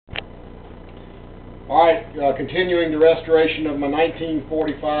Alright, continuing the restoration of my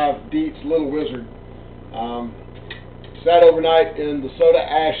 1945 Dietz Little Wizard. Sat overnight in the soda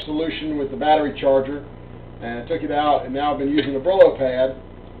ash solution with the battery charger and took it out, and now I've been using a Brillo pad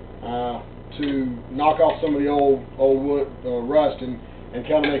to knock off some of the old wood rust and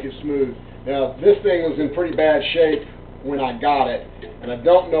kind of make it smooth. Now this thing was in pretty bad shape when I got it, and I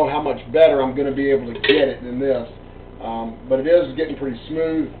don't know how much better I'm going to be able to get it than this, but it is getting pretty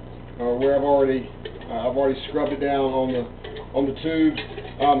smooth where I've already scrubbed it down on the tubes.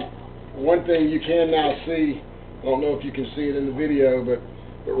 One thing you can now see, I don't know if you can see it in the video, but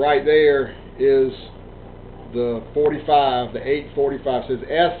right there is the 45, the 845. It says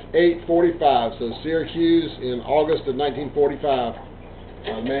S845, so Syracuse in August of 1945,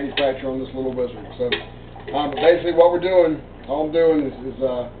 manufactured on this Little Wizard. So basically what we're doing, all I'm doing is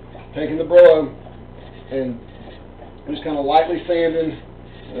taking the Brillo and just kind of lightly sanding,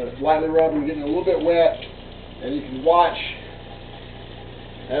 lightly rubbing, getting a little bit wet, and you can watch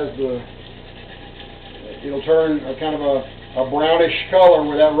as it'll turn kind of a brownish color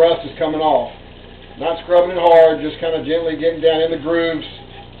where that rust is coming off. Not scrubbing it hard, just kind of gently getting down in the grooves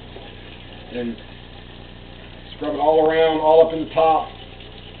and scrub it all around, all up in the top,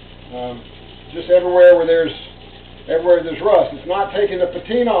 just everywhere where there's rust. It's not taking the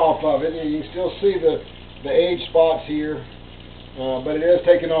patina off of it, and you can still see the age spots here. But it is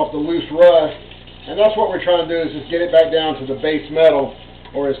taking off the loose rust, and that's what we're trying to do, is just get it back down to the base metal,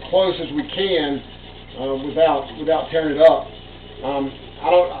 or as close as we can, without tearing it up.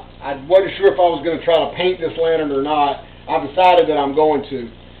 I wasn't sure if I was going to try to paint this lantern or not. I've decided that I'm going to.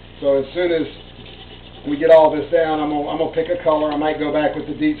 So as soon as we get all this down, I'm gonna pick a color. I might go back with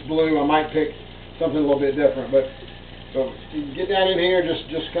the Dietz blue. I might pick something a little bit different. But so you get down in here,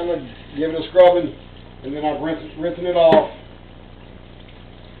 just kind of give it a scrubbing, and then I'm rinsing it off.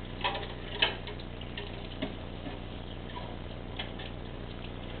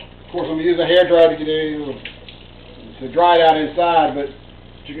 Of course, I'm going to use a hair dryer to dry it out inside, but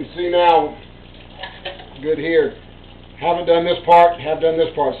you can see now, good here. Haven't done this part, have done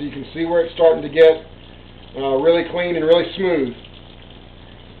this part, so you can see where it's starting to get really clean and really smooth.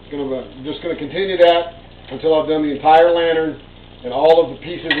 Just going to continue that until I've done the entire lantern and all of the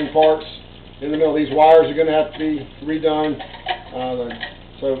pieces and parts in the middle. These wires are going to have to be redone.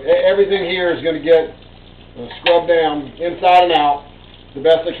 So everything here is going to get scrubbed down inside and out the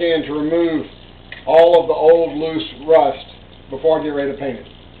best I can to remove all of the old loose rust before I get ready to paint it.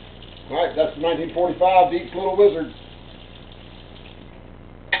 Alright, that's the 1945 Dietz Little Wizard.